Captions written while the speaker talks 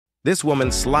This woman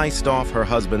sliced off her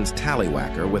husband's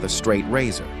tallywhacker with a straight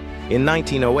razor. In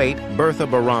 1908, Bertha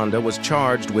Boronda was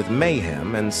charged with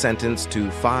mayhem and sentenced to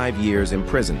 5 years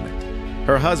imprisonment.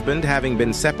 Her husband, having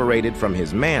been separated from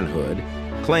his manhood,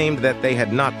 claimed that they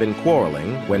had not been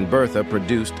quarreling when Bertha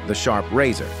produced the sharp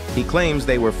razor. He claims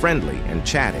they were friendly and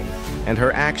chatting, and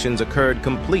her actions occurred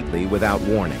completely without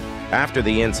warning. After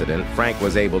the incident, Frank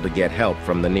was able to get help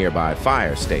from the nearby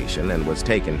fire station and was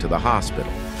taken to the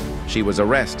hospital. She was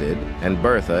arrested, and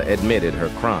Bertha admitted her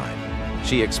crime.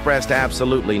 She expressed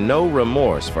absolutely no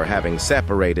remorse for having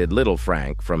separated Little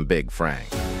Frank from Big Frank.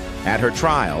 At her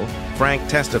trial, Frank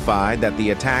testified that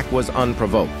the attack was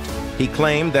unprovoked. He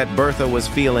claimed that Bertha was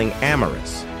feeling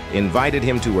amorous, invited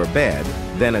him to her bed,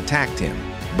 then attacked him.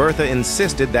 Bertha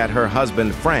insisted that her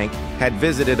husband, Frank, had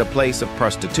visited a place of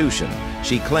prostitution.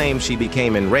 She claimed she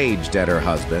became enraged at her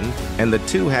husband, and the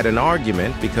two had an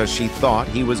argument because she thought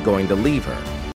he was going to leave her.